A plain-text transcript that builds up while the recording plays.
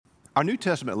Our New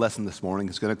Testament lesson this morning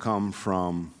is going to come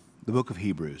from the book of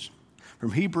Hebrews.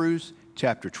 From Hebrews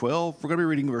chapter 12, we're going to be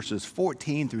reading verses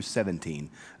 14 through 17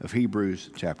 of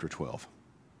Hebrews chapter 12.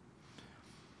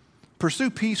 Pursue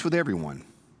peace with everyone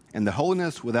and the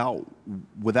holiness without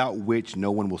which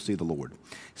no one will see the Lord.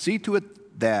 See to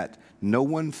it that no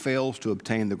one fails to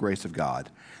obtain the grace of God,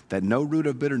 that no root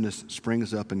of bitterness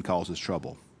springs up and causes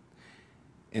trouble,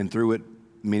 and through it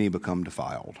many become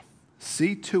defiled.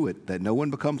 See to it that no one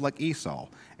becomes like Esau,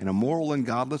 an immoral and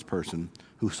godless person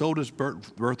who sold his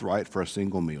birthright for a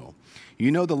single meal. You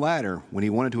know the latter, when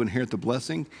he wanted to inherit the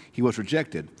blessing, he was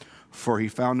rejected, for he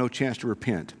found no chance to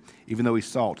repent, even though he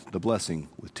sought the blessing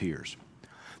with tears.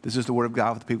 This is the word of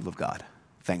God for the people of God.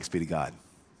 Thanks be to God.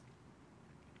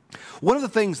 One of the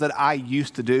things that I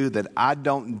used to do that I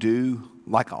don't do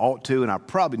like I ought to, and I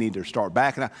probably need to start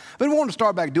back, and I've been wanting to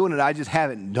start back doing it, I just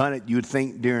haven't done it. You would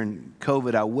think during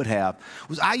COVID I would have,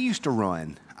 was I used to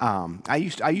run. I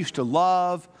used to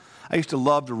love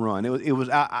to run.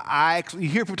 I actually, you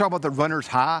hear people talk about the runner's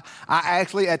high. I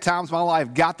actually, at times in my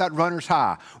life, got that runner's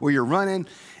high where you're running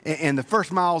and the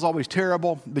first mile is always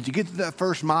terrible, but you get to that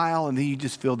first mile and then you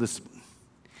just feel this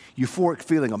euphoric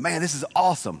feeling of, man, this is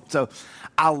awesome. So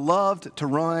I loved to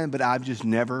run, but I've just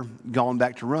never gone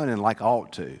back to running like I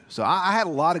ought to. So I had a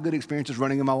lot of good experiences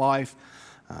running in my life.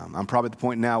 I'm probably at the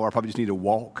point now where I probably just need to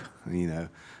walk,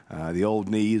 the old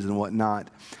knees and whatnot.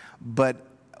 But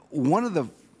one of the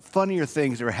funnier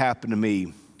things that happened to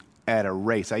me at a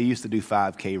race, I used to do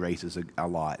 5K races a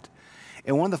lot.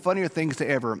 And one of the funnier things that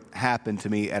ever happened to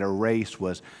me at a race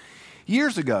was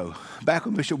years ago, back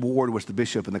when Bishop Ward was the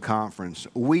bishop in the conference,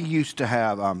 we used to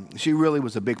have, she really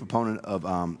was a big proponent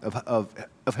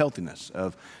of healthiness,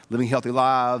 of living healthy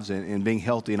lives and being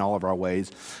healthy in all of our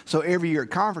ways. So every year at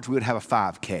conference, we would have a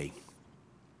 5K.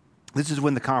 This is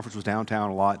when the conference was downtown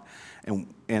a lot.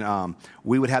 And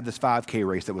we would have this 5K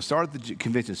race that would start at the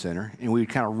convention center, and we would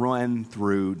kind of run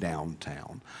through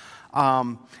downtown.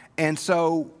 And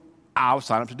so I would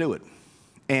sign up to do it.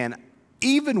 And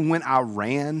even when I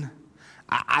ran,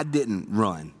 I didn't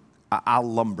run. I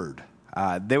lumbered.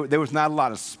 There was not a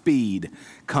lot of speed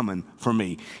coming for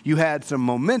me. You had some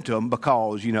momentum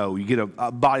because, you get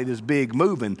a body this big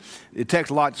moving. It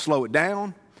takes a lot to slow it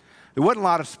down. There wasn't a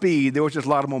lot of speed. There was just a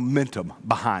lot of momentum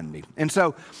behind me. And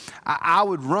so I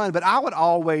would run, but I would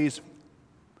always,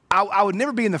 I would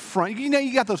never be in the front.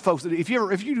 You got those folks that if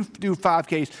you do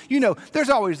 5Ks, there's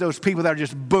always those people that are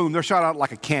just, boom, they're shot out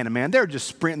like a cannon, man. They're just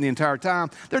sprinting the entire time.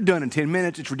 They're done in 10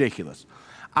 minutes. It's ridiculous.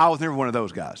 I was never one of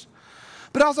those guys.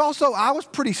 But I was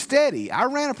pretty steady. I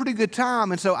ran a pretty good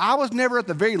time, and so I was never at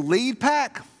the very lead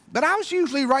pack, but I was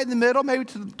usually right in the middle, maybe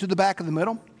to the back of the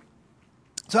middle.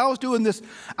 So I was doing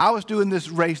this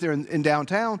race there in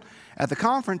downtown at the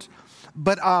conference,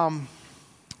 but I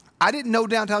didn't know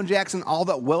downtown Jackson all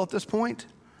that well at this point,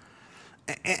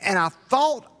 and I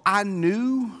thought I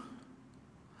knew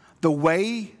the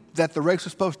way that the race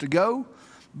was supposed to go,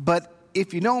 but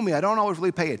if you know me, I don't always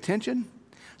really pay attention,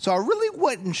 so I really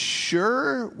wasn't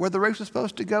sure where the race was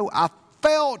supposed to go. I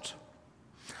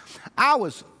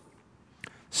was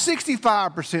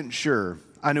 65% sure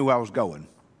I knew where I was going.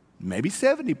 Maybe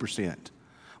 70%.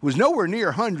 Was nowhere near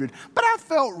 100, but I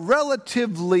felt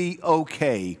relatively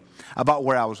okay about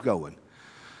where I was going.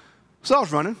 So I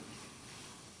was running,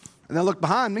 and I looked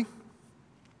behind me,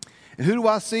 and who do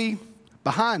I see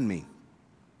behind me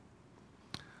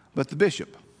but the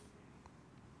bishop?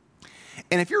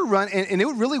 And if you're running, and it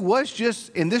really was just,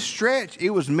 in this stretch,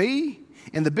 it was me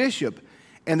and the bishop,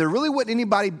 and there really wasn't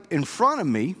anybody in front of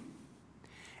me,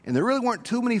 and there really weren't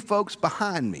too many folks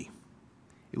behind me.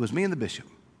 It was me and the bishop.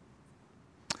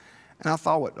 And I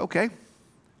thought, okay,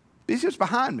 bishop's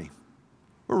behind me.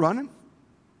 We're running.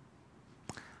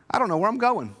 I don't know where I'm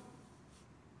going.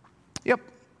 Yep.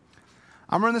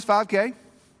 I'm running this 5K.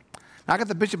 I got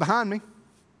the bishop behind me.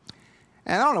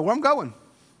 And I don't know where I'm going.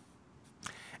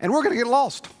 And we're going to get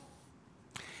lost.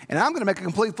 And I'm going to make a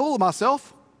complete fool of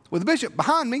myself with the bishop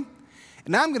behind me.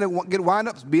 And I'm going to wind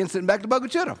up sitting back to Boca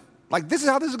Chica. Like, this is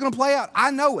how this is going to play out.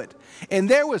 I know it. And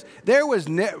that was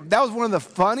one of the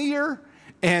funnier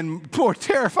and more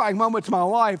terrifying moments of my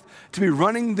life, to be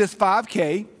running this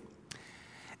 5K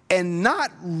and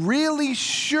not really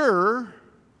sure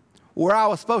where I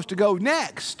was supposed to go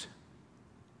next.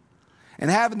 And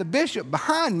having the bishop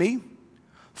behind me,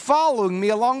 following me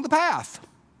along the path.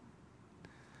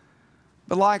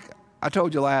 But like I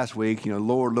told you last week, the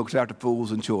Lord looks after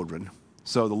fools and children.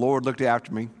 So the Lord looked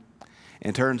after me.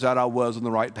 And it turns out I was on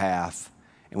the right path,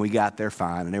 and we got there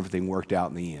fine, and everything worked out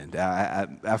in the end.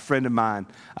 A friend of mine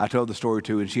I told the story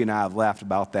to, and she and I have laughed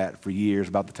about that for years,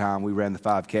 about the time we ran the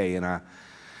 5K. And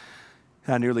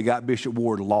I nearly got Bishop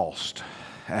Ward lost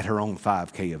at her own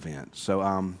 5K event.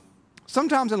 So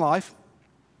sometimes in life,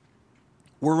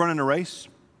 we're running a race,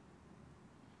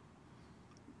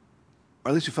 or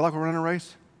at least we feel like we're running a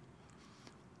race,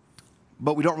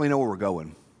 but we don't really know where we're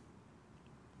going.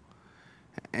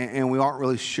 And we aren't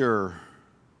really sure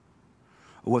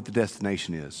what the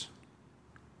destination is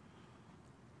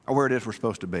or where it is we're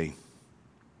supposed to be.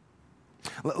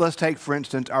 Let's take, for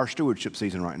instance, our stewardship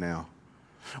season right now.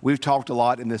 We've talked a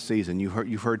lot in this season.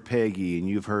 You've heard Peggy, and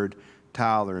you've heard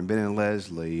Tyler and Ben and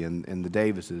Leslie and the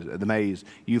Davises, the Mays.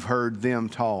 You've heard them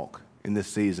talk in this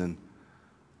season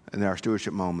in our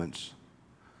stewardship moments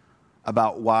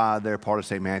about why they're part of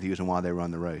St. Matthew's and why they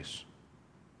run the race.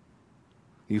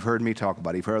 You've heard me talk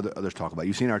about it. You've heard others talk about it.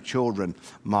 You've seen our children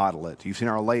model it. You've seen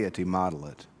our laity model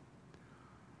it.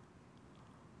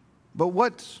 But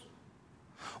what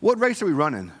race are we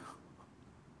running?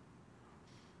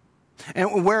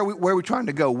 And where are we trying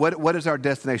to go? What is our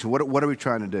destination? What are we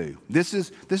trying to do? This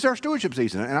is our stewardship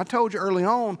season. And I told you early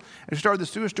on, I started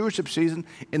the stewardship season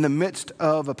in the midst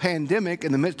of a pandemic,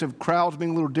 in the midst of crowds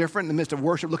being a little different, in the midst of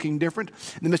worship looking different,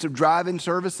 in the midst of drive-in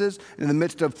services, in the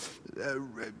midst of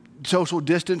social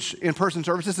distance in-person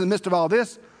services, in the midst of all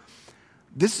this.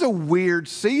 This is a weird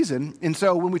season. And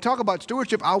so when we talk about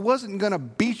stewardship, I wasn't going to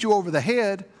beat you over the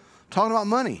head talking about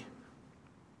money.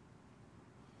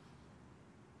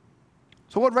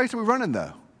 So what race are we running,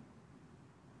 though?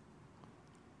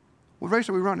 What race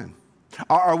are we running?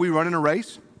 Are we running a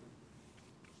race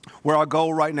where our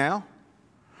goal right now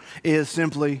is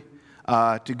simply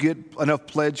to get enough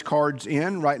pledge cards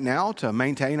in right now to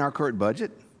maintain our current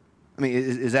budget? I mean,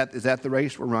 is that the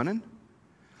race we're running?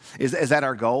 Is that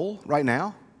our goal right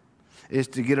now? Is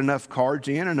to get enough cards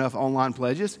in, enough online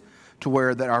pledges to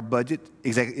where that our budget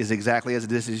is exactly as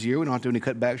it is this year? We don't have to do any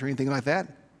cutbacks or anything like that?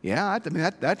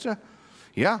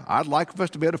 Yeah, I'd like for us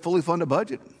to be able to fully fund a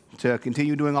budget to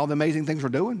continue doing all the amazing things we're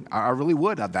doing. I really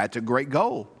would. That's a great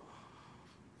goal.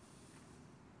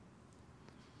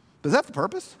 But is that the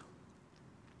purpose?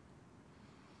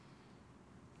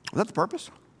 Is that the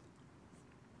purpose?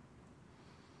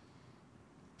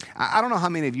 I don't know how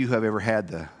many of you have ever had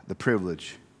the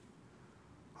privilege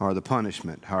or the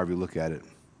punishment, however you look at it,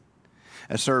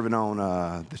 of serving on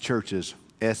the church's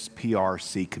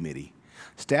SPRC committee.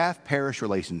 Staff Parish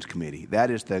Relations Committee.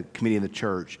 That is the committee in the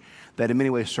church that in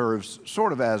many ways serves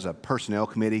sort of as a personnel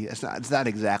committee. It's not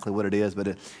exactly what it is, but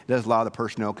it does a lot of the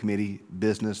personnel committee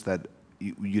business that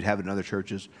you'd have in other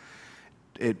churches.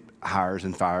 It hires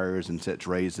and fires and sets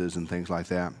raises and things like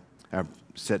that,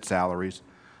 sets salaries.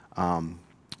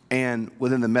 And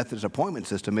within the Methodist appointment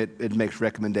system, it makes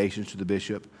recommendations to the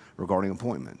bishop regarding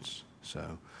appointments.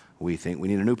 So we think we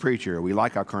need a new preacher, we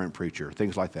like our current preacher,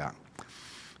 things like that.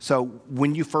 So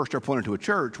when you first are appointed to a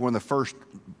church, one of the first,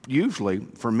 usually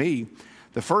for me,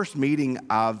 the first meeting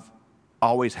I've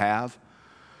always have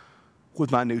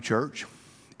with my new church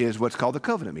is what's called the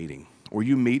covenant meeting, where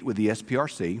you meet with the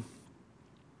SPRC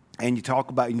and you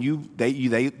talk about, and you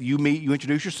meet, you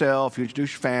introduce yourself, you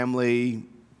introduce your family,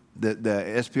 the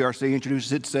SPRC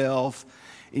introduces itself,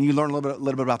 and you learn a little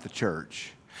bit about the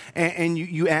church. And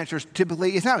you answer,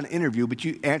 typically, it's not an interview, but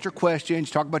you answer questions,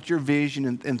 talk about your vision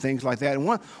and things like that. And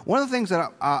one of the things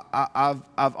that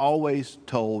I've always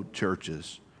told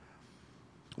churches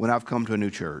when I've come to a new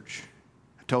church,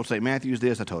 I told St. Matthew's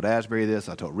this, I told Asbury this,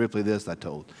 I told Ripley this, I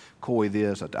told Coy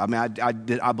this.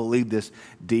 I believe this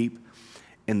deep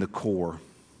in the core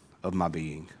of my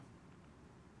being.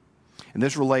 And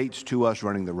this relates to us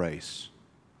running the race.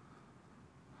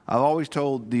 I've always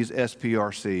told these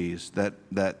SPRCs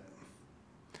that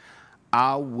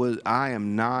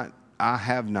I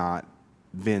have not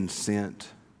been sent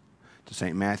to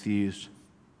St. Matthew's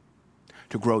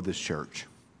to grow this church.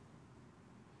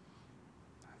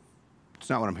 It's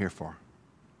not what I'm here for.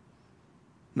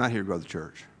 I'm not here to grow the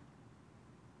church.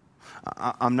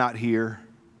 I'm not here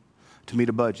to meet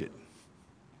a budget.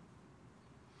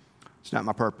 It's not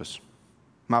my purpose.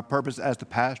 My purpose as the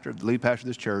pastor, the lead pastor of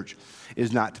this church,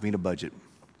 is not to meet a budget.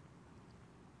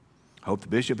 I hope the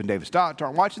bishop and David Stott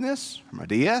aren't watching this, or my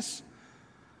DS.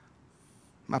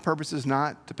 My purpose is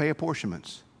not to pay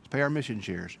apportionments, to pay our mission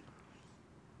shares.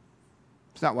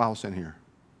 It's not why I was sent here.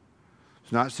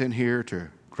 It's not sent here to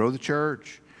grow the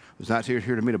church. It's not here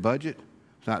to meet a budget.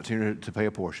 It's not here to pay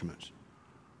apportionments.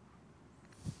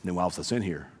 Then why was I sent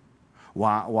here?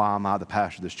 Why am I the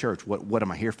pastor of this church? What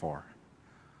am I here for?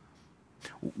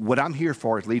 What I'm here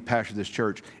for as lead pastor of this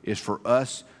church is for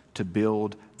us to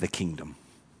build the kingdom.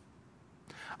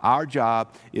 Our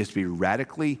job is to be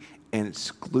radically and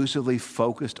exclusively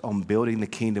focused on building the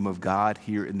kingdom of God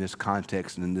here in this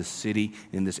context and in this city,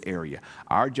 in this area.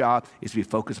 Our job is to be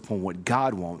focused upon what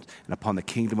God wants and upon the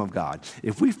kingdom of God.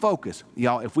 If we focus,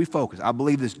 I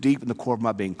believe this deep in the core of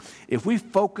my being, if we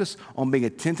focus on being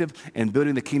attentive and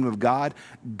building the kingdom of God,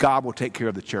 God will take care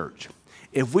of the church.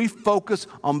 If we focus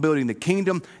on building the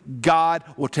kingdom, God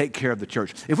will take care of the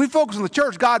church. If we focus on the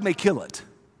church, God may kill it.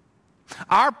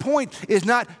 Our point is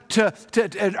not to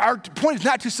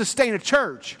sustain a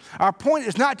church. Our point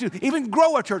is not to even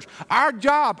grow a church. Our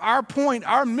job, our point,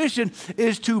 our mission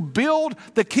is to build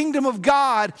the kingdom of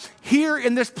God here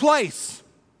in this place.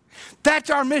 That's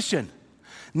our mission.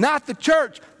 Not the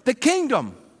church, the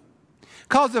kingdom.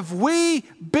 Because if we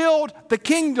build the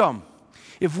kingdom,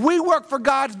 if we work for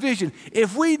God's vision,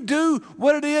 if we do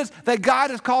what it is that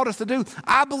God has called us to do,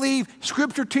 I believe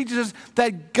Scripture teaches us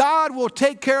that God will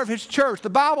take care of His church. The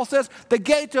Bible says the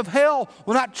gates of hell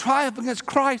will not triumph against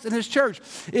Christ and His church.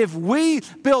 If we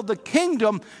build the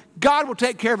kingdom, God will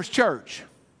take care of His church.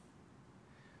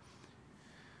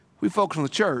 We focus on the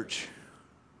church,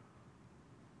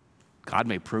 God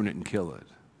may prune it and kill it.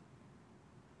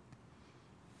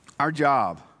 Our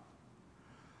job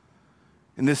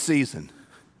in this season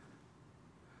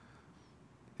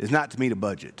is not to meet a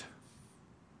budget.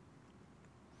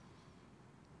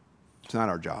 It's not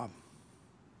our job.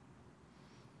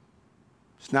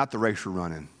 It's not the race we're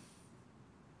running.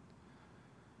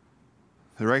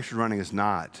 The race we're running is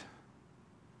not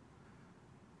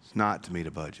to meet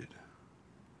a budget.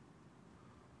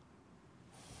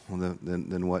 Well,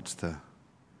 then what's the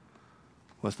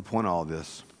point of all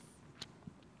this?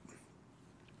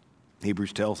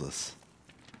 Hebrews tells us.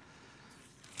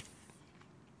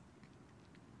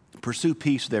 Pursue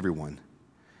peace with everyone,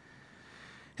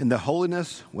 and the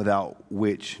holiness without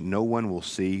which no one will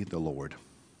see the Lord.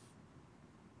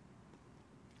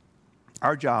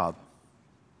 Our job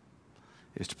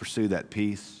is to pursue that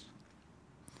peace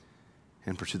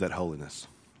and pursue that holiness.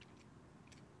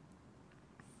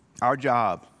 Our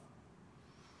job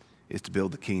is to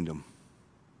build the kingdom.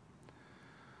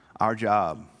 Our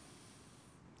job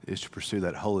is to pursue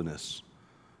that holiness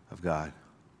of God.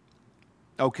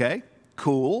 Okay.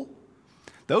 Cool.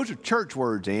 Those are church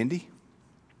words, Andy.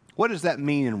 What does that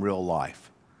mean in real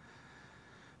life?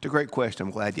 It's a great question.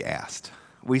 I'm glad you asked.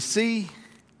 We see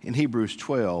in Hebrews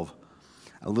 12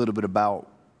 a little bit about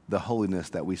the holiness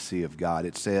that we see of God.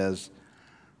 It says,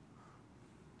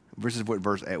 we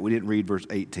didn't read verse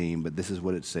 18, but this is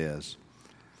what it says.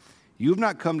 You have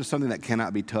not come to something that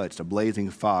cannot be touched, a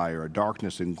blazing fire, a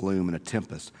darkness and gloom and a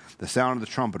tempest, the sound of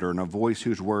the trumpeter and a voice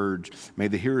whose words may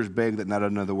the hearers beg that not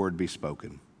another word be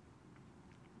spoken.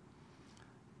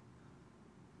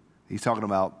 He's talking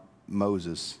about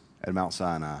Moses at Mount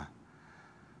Sinai.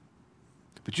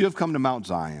 But you have come to Mount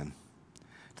Zion,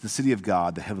 to the city of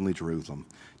God, the heavenly Jerusalem,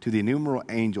 to the innumerable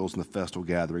angels in the festal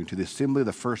gathering, to the assembly of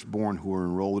the firstborn who are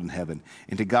enrolled in heaven,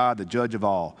 and to God, the judge of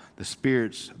all, the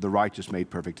spirits of the righteous made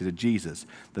perfect, to Jesus,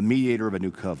 the mediator of a new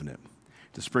covenant,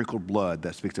 the sprinkled blood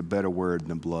that speaks a better word than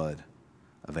the blood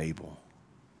of Abel.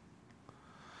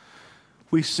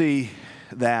 We see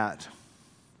that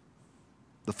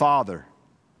the Father,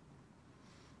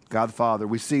 God the Father,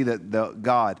 we see that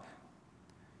God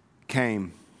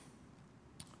came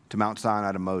to Mount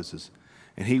Sinai to Moses,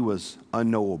 and he was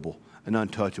unknowable and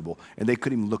untouchable, and they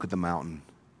couldn't even look at the mountain.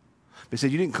 They said,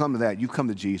 you didn't come to that. You come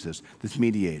to Jesus, this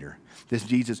mediator, this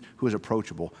Jesus who is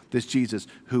approachable, this Jesus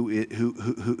who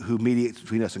mediates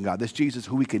between us and God, this Jesus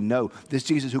who we can know, this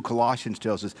Jesus who Colossians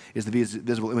tells us is the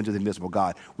visible image of the invisible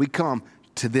God. We come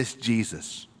to this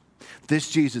Jesus.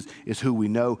 This Jesus is who we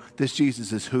know. This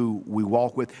Jesus is who we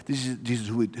walk with. This is Jesus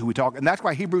who we talk. And that's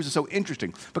why Hebrews is so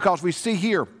interesting, because we see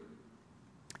here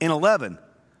in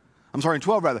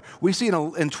 12 rather. We see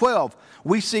in 12,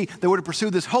 we see that we're to pursue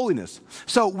this holiness.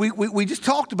 So we just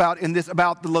talked about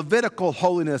the Levitical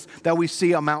holiness that we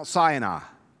see on Mount Sinai.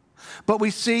 But we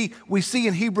see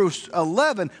in Hebrews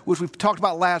 11, which we talked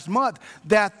about last month,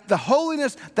 that the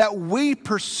holiness that we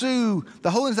pursue,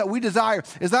 the holiness that we desire,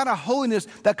 is not a holiness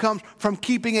that comes from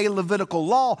keeping a Levitical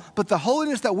law, but the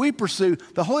holiness that we pursue,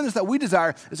 the holiness that we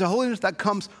desire, is a holiness that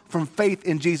comes from faith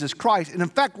in Jesus Christ. And in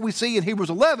fact, we see in Hebrews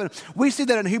 11, we see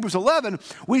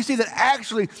that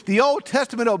actually the Old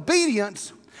Testament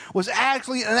obedience was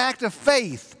actually an act of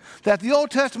faith. That the Old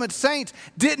Testament saints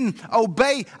didn't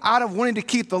obey out of wanting to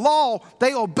keep the law,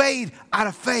 they obeyed out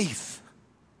of faith.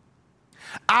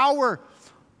 Our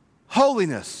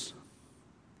holiness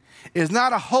is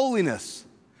not a holiness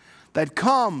that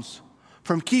comes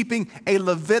from keeping a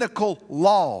Levitical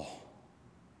law.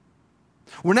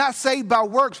 We're not saved by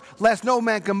works, lest no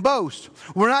man can boast.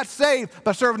 We're not saved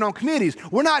by serving on committees.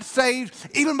 We're not saved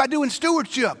even by doing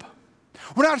stewardship.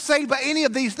 We're not saved by any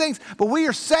of these things, but we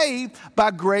are saved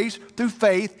by grace through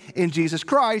faith in Jesus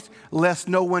Christ, lest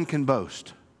no one can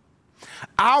boast.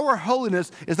 Our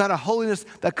holiness is not a holiness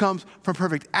that comes from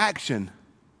perfect action.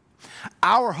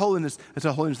 Our holiness is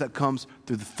a holiness that comes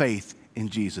through the faith in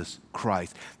Jesus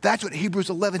Christ. That's what Hebrews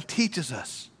 11 teaches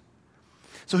us.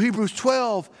 So Hebrews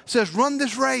 12 says, run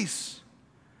this race.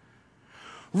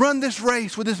 Run this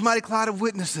race with this mighty cloud of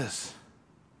witnesses.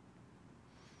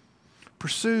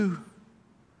 Pursue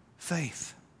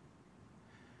faith.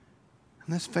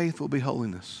 And this faith will be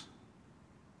holiness.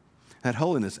 That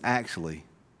holiness actually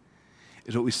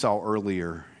is what we saw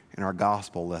earlier in our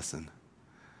gospel lesson.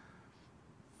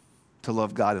 To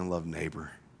love God and love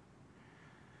neighbor.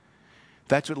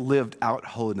 That's what lived out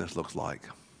holiness looks like.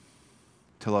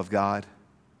 To love God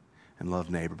and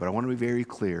love neighbor. But I want to be very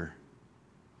clear.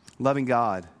 Loving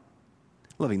God,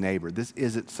 loving neighbor, this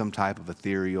isn't some type of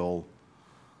ethereal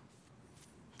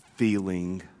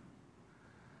feeling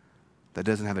that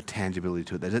doesn't have a tangibility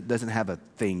to it, that doesn't have a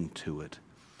thing to it.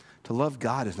 To love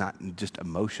God is not just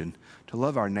emotion. To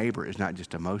love our neighbor is not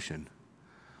just emotion.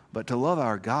 But to love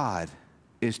our God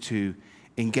is to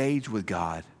engage with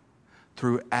God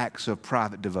through acts of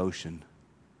private devotion,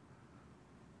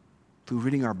 through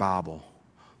reading our Bible,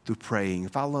 through praying.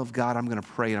 If I love God, I'm going to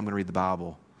pray and I'm going to read the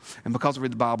Bible. And because I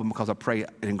read the Bible and because I pray, it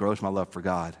engrows my love for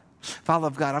God. If I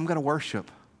love God, I'm going to worship.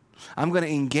 I'm going to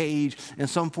engage in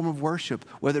some form of worship,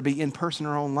 whether it be in person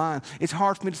or online. It's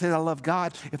hard for me to say that I love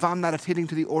God if I'm not attending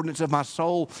to the ordinance of my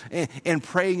soul and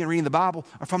praying and reading the Bible,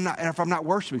 or if I'm not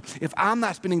worshiping. If I'm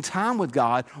not spending time with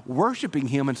God, worshiping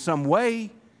Him in some way,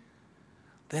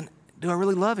 then do I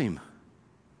really love Him?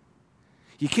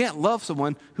 You can't love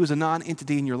someone who's a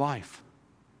non-entity in your life.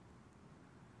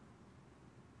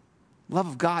 Love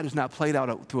of God is not played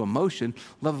out through emotion.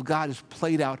 Love of God is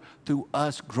played out through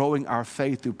us growing our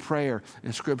faith through prayer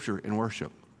and scripture and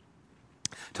worship.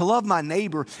 To love my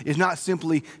neighbor is not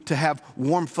simply to have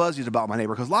warm fuzzies about my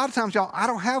neighbor. Because a lot of times, y'all, I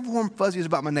don't have warm fuzzies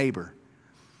about my neighbor.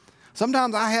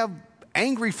 Sometimes I have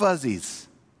angry fuzzies.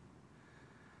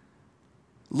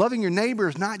 Loving your neighbor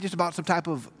is not just about some type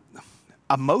of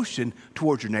emotion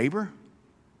towards your neighbor.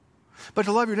 But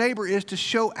to love your neighbor is to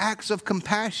show acts of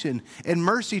compassion and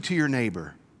mercy to your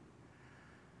neighbor.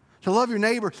 To love your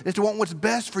neighbor is to want what's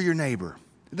best for your neighbor.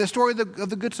 The story of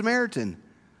the Good Samaritan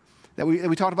that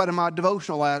we talked about in my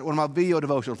devotional, one of my video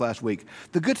devotionals last week.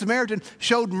 The Good Samaritan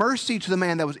showed mercy to the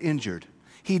man that was injured.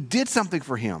 He did something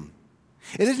for him.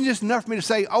 It isn't just enough for me to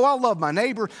say, oh, I love my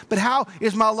neighbor, but how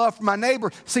is my love for my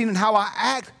neighbor seen in how I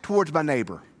act towards my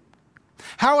neighbor?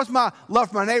 How is my love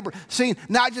for my neighbor seen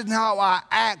not just in how I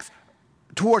act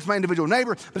towards my individual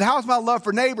neighbor, but how is my love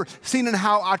for neighbor seen in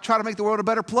how I try to make the world a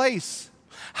better place?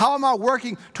 How am I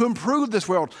working to improve this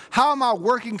world? How am I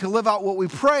working to live out what we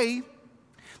pray,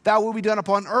 that will be done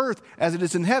upon earth as it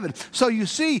is in heaven? So you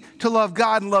see, to love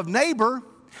God and love neighbor,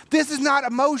 this is not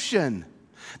emotion.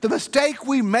 The mistake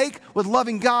we make with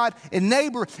loving God and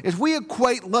neighbor is we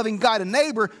equate loving God and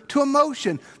neighbor to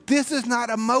emotion. This is not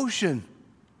emotion.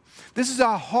 This is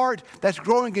a heart that's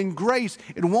growing in grace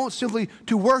and wants simply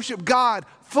to worship God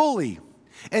fully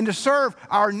and to serve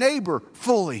our neighbor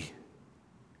fully.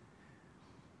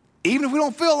 Even if we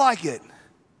don't feel like it.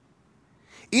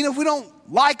 Even if we don't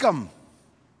like them.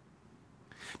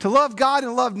 To love God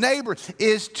and love neighbor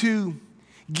is to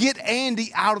get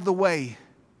Andy out of the way.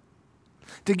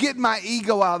 To get my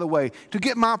ego out of the way. To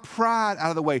get my pride out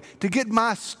of the way. To get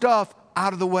my stuff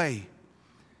out of the way.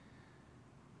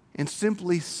 And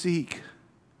simply seek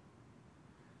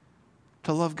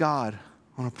to love God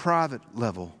on a private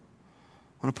level,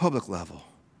 on a public level,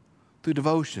 through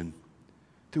devotion,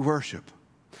 through worship.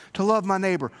 To love my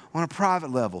neighbor on a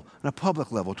private level, on a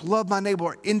public level. To love my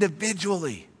neighbor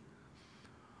individually,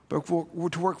 but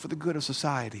to work for the good of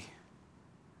society.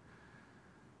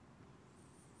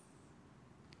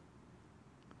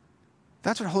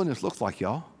 That's what holiness looks like,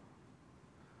 y'all.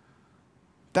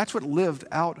 That's what lived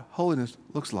out holiness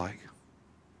looks like.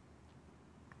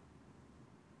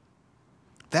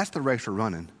 That's the race we're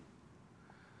running.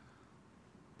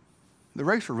 The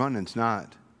race we're running is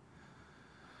not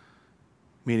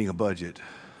meeting a budget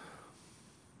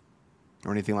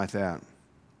or anything like that.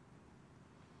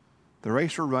 The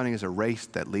race we're running is a race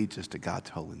that leads us to God's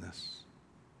holiness.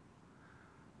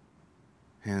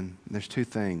 And there's two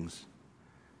things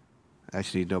I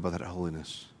actually need to know about that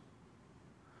holiness.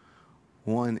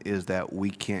 One is that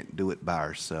we can't do it by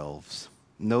ourselves.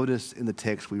 Notice in the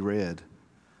text we read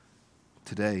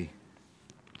today,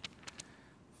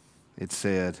 it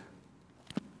said,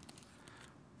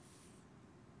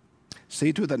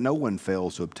 See to it that no one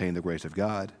fails to obtain the grace of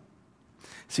God.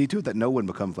 See to it that no one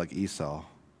becomes like Esau.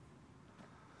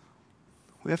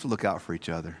 We have to look out for each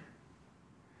other.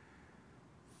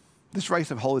 This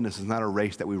race of holiness is not a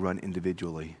race that we run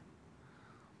individually,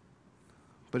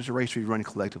 but it's a race we run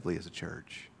collectively as a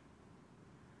church.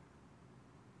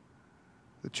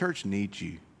 The church needs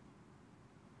you.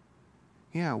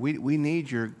 Yeah, we need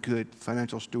your good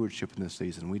financial stewardship in this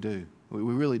season. We do. We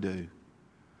really do.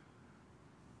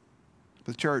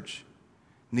 But the church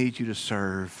needs you to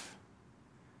serve,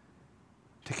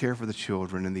 to care for the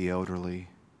children and the elderly,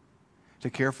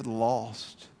 to care for the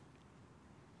lost,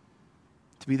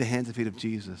 to be the hands and feet of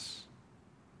Jesus.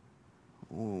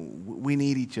 We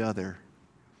need each other.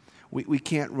 We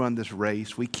can't run this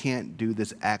race. We can't do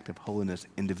this act of holiness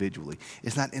individually.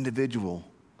 It's not individual.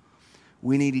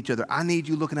 We need each other. I need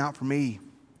you looking out for me.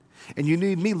 And you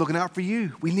need me looking out for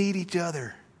you. We need each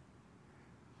other.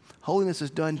 Holiness is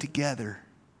done together.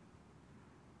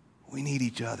 We need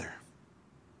each other.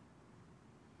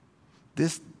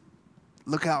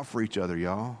 Look out for each other,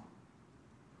 y'all.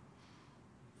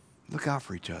 Look out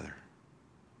for each other.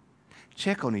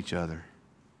 Check on each other.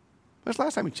 When's the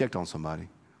last time you checked on somebody?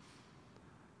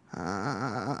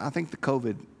 I think the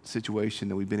COVID situation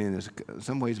that we've been in has in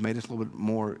some ways made us a little bit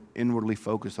more inwardly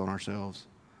focused on ourselves.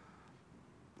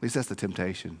 At least that's the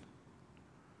temptation.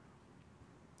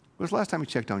 When's the last time you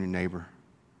checked on your neighbor?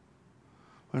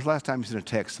 When's the last time you sent a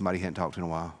text somebody you hadn't talked to in a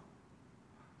while?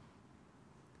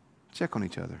 Check on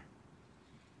each other.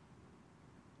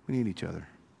 We need each other.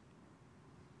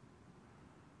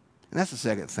 And that's the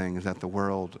second thing, is that the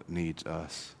world needs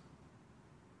us.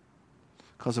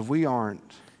 Because if we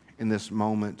aren't in this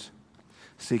moment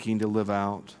seeking to live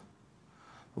out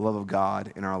the love of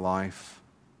God in our life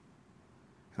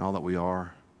and all that we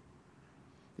are,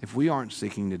 if we aren't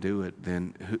seeking to do it,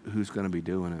 then who's going to be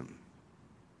doing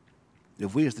it?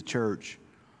 If we as the church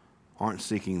aren't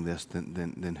seeking this,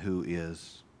 then who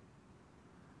is?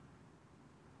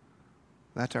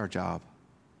 That's our job.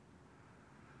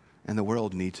 And the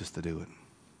world needs us to do it.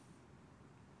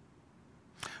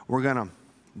 We're going to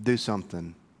do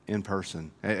something in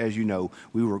person. As you know,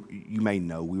 you may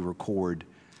know, we record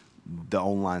the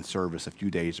online service a few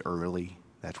days early.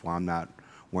 That's why I'm not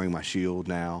wearing my shield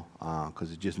now, because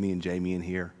it's just me and Jamie in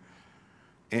here.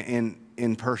 And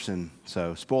in person,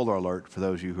 so spoiler alert for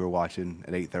those of you who are watching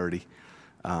at 8:30,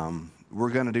 we're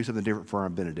going to do something different for our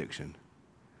benediction.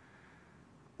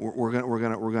 We're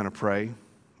going to pray.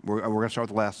 We're going to start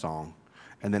with the last song,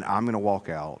 and then I'm going to walk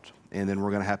out, and then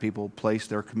we're going to have people place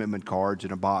their commitment cards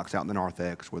in a box out in the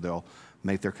narthex where they'll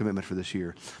make their commitment for this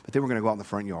year. But then we're going to go out in the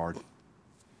front yard,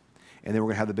 and then we're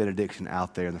going to have the benediction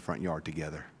out there in the front yard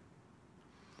together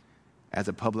as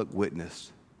a public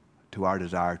witness to our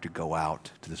desire to go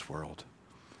out to this world.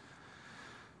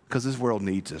 Because this world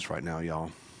needs us right now,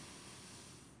 y'all.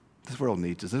 This world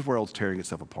needs us. This world's tearing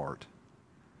itself apart.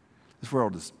 This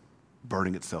world is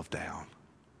burning itself down.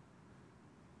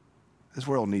 This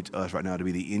world needs us right now to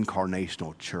be the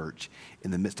incarnational church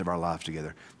in the midst of our lives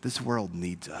together. This world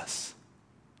needs us.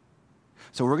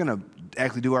 So we're going to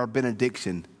actually do our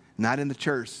benediction, not in the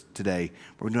church today,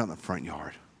 but we're going to do it in the front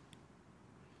yard.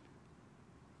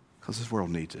 Because this world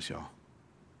needs us, y'all.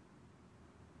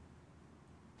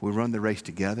 We run the race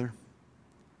together.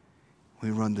 We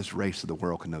run this race so the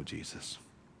world can know Jesus.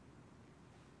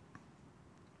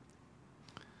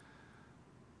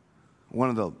 One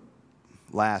of the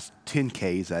last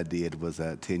 10Ks I did was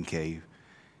a 10K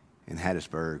in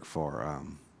Hattiesburg for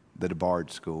the DeBard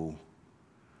School.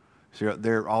 So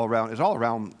they're all around. It's all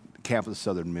around campus of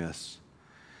Southern Miss.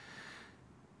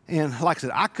 And like I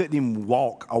said, I couldn't even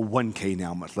walk a 1K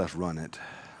now, much less run it.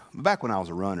 But back when I was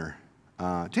a runner,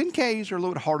 10Ks are a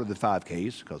little bit harder than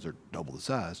 5Ks because they're double the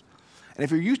size. And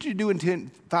if you're used to doing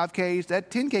 5Ks,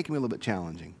 that 10K can be a little bit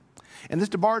challenging. And this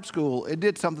DeBard School, it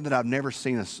did something that I've never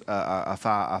seen a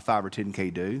 5 or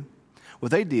 10K do.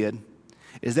 What they did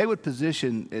is they would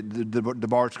position, the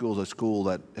DeBard School is a school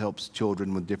that helps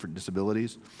children with different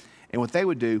disabilities. And what they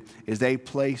would do is they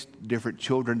placed different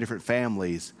children, different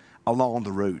families along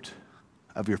the route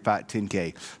of your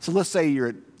 10K. So let's say you're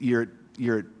at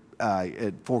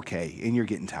 4K and you're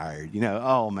getting tired. You know,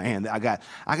 oh man, I got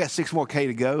 6 more K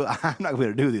to go. I'm not going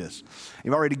to do this.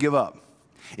 You're about ready to give up.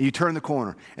 And you turn the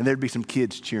corner, and there'd be some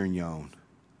kids cheering you on.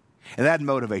 And that'd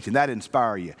motivate you, and that'd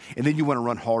inspire you. And then you want to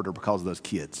run harder because of those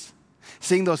kids.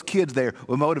 Seeing those kids there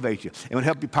will motivate you and will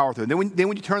help you power through. And then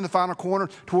when you turn the final corner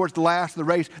towards the last of the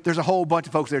race, there's a whole bunch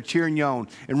of folks there cheering you on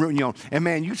and rooting you on. And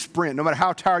man, you sprint. No matter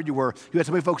how tired you were, you had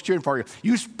so many folks cheering for you.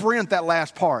 You sprint that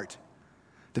last part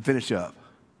to finish up.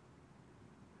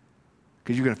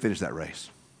 Because you're going to finish that race.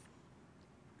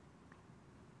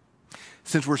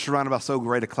 Since we're surrounded by so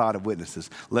great a cloud of witnesses,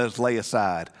 let us lay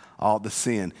aside all the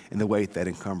sin and the weight that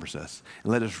encumbers us,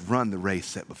 and let us run the race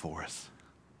set before us.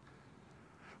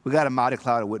 We got a mighty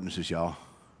cloud of witnesses, y'all.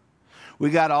 We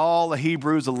got all of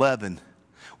Hebrews 11.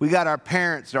 We got our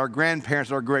parents, our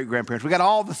grandparents, our great-grandparents. We got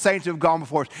all the saints who have gone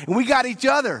before us, and we got each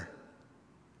other.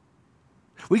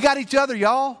 We got each other,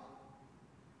 y'all.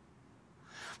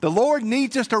 The Lord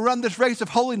needs us to run this race of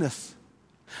holiness.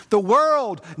 The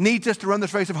world needs us to run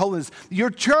this race of holiness. Your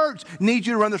church needs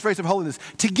you to run this race of holiness.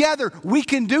 Together, we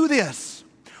can do this.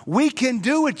 We can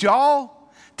do it,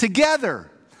 y'all. Together,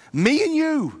 me and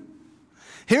you.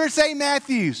 Here at St.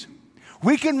 Matthew's,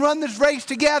 we can run this race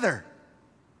together.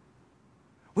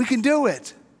 We can do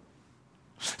it.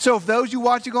 So if those you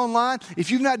watching online,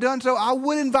 if you've not done so, I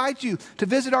would invite you to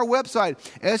visit our website,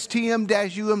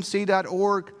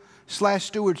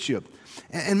 stm-umc.org/stewardship,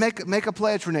 and make a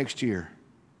pledge for next year.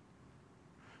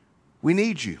 We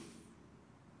need you.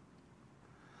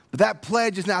 But that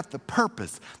pledge is not the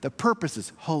purpose. The purpose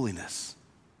is holiness.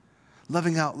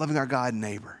 Loving our God and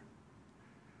neighbor.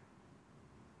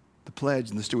 The pledge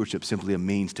and the stewardship simply a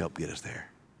means to help get us there.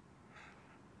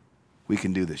 We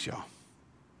can do this, y'all.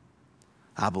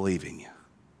 I believe in you.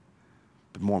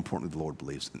 But more importantly, the Lord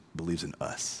believes in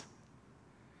us.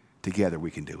 Together we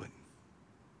can do it.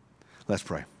 Let's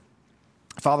pray.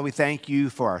 Father, we thank you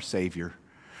for our Savior.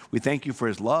 We thank you for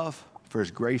his love, for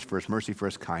his grace, for his mercy, for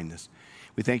his kindness.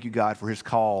 We thank you, God, for his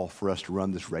call for us to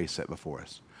run this race set before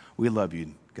us. We love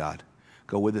you, God.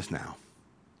 Go with us now.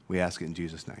 We ask it in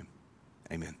Jesus' name.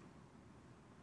 Amen.